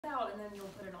and then you'll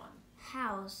put it on.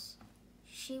 House.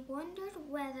 She wondered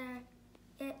whether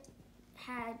it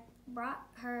had brought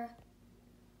her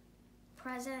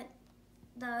present.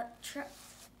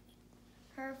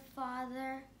 Her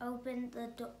father opened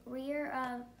the rear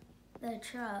of the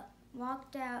truck,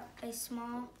 walked out a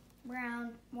small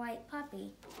brown white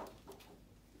puppy.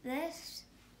 This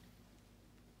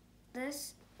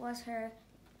was her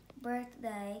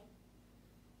birthday.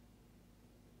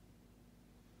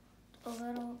 A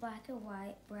little black and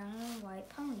white, brown and white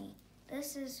pony.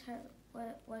 This is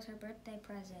was her birthday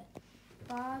present.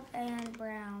 Bob and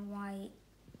brown white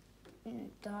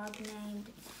dog named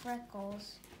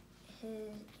Freckles.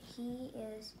 He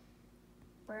is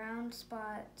brown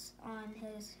spots on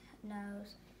his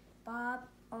nose. Bob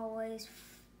always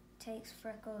takes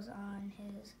Freckles on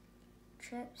his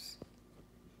trips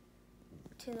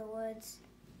to the woods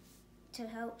to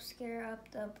help scare up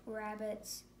the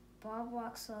rabbits. Bob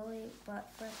walks slowly,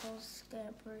 but Freckles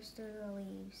scampers through the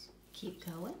leaves. Keep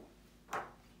going.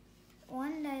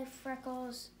 One day,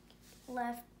 Freckles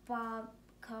left Bob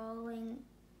calling,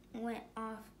 went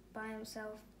off by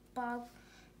himself. Bob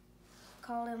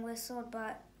called and whistled,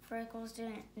 but Freckles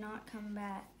did not come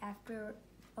back. After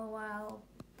a while,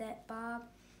 that Bob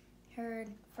heard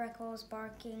Freckles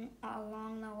barking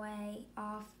along the way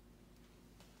off.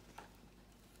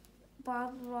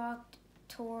 Bob walked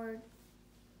toward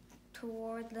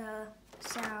the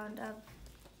sound of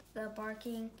the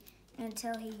barking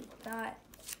until he thought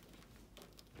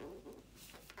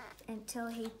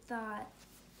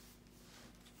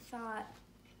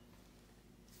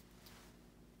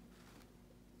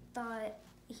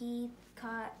he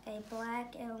caught a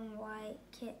black and white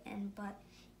kitten, but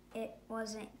it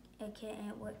wasn't a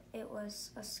kitten, it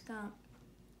was a skunk.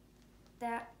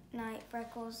 That night,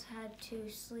 Freckles had to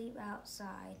sleep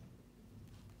outside.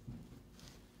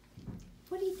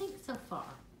 What do you think so far?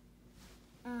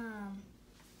 I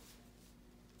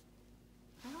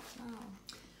don't know.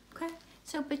 Okay,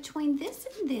 so between this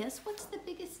and this, what's the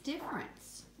biggest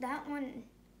difference?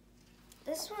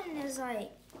 This one is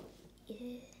like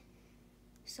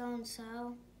so and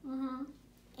so. Mm-hmm.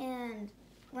 And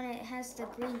when it has the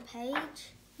green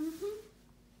page,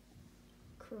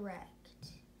 correct.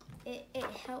 It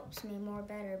helps me more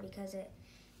better because it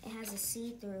has a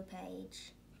see-through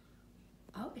page.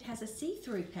 Oh, it has a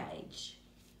see-through page.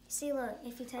 See, look,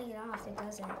 if you take it off, it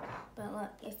doesn't. But look,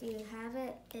 if you have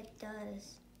it, it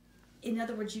does. In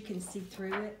other words, you can see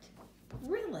through it?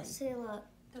 Really? See, look.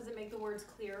 Does it make the words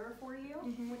clearer for you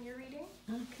when you're reading?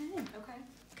 Okay. Okay.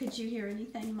 Could you hear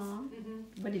anything, Mom?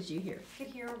 What did you hear? Could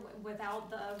hear without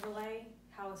the overlay,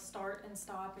 how start and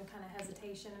stop and kind of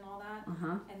hesitation and all that.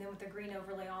 And then with the green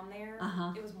overlay on there,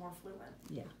 it was more fluent.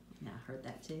 Yeah, I heard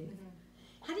that too.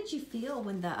 How did you feel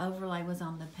when the overlay was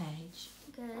on the page?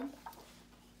 Good.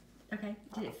 Okay.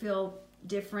 Did it feel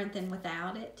different than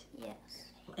without it? Yes.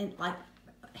 And like,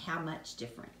 how much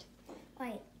different?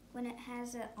 Like, when it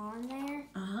has it on there,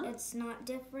 it's not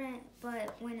different,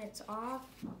 but when it's off,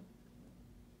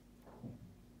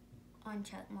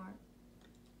 uncheck mark.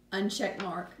 Uncheck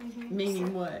mark?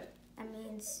 Meaning what? That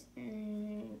means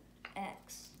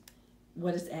X.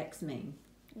 What does X mean?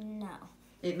 No.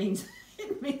 It means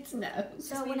no.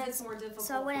 So when it's more difficult.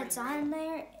 So when it's on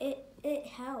there, it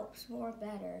helps more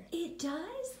better. It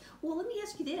does? Well, let me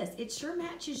ask you this. It sure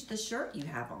matches the shirt you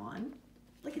have on.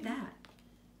 Look at that.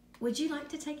 Would you like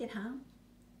to take it home?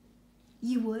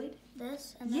 You would?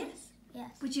 This and yes. this?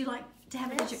 Yes. Would you like to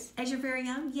have it as your very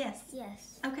own? Yes.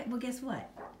 Yes. Okay, well, guess what?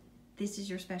 This is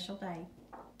your special day.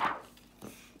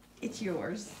 It's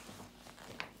yours.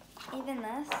 Even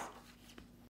this?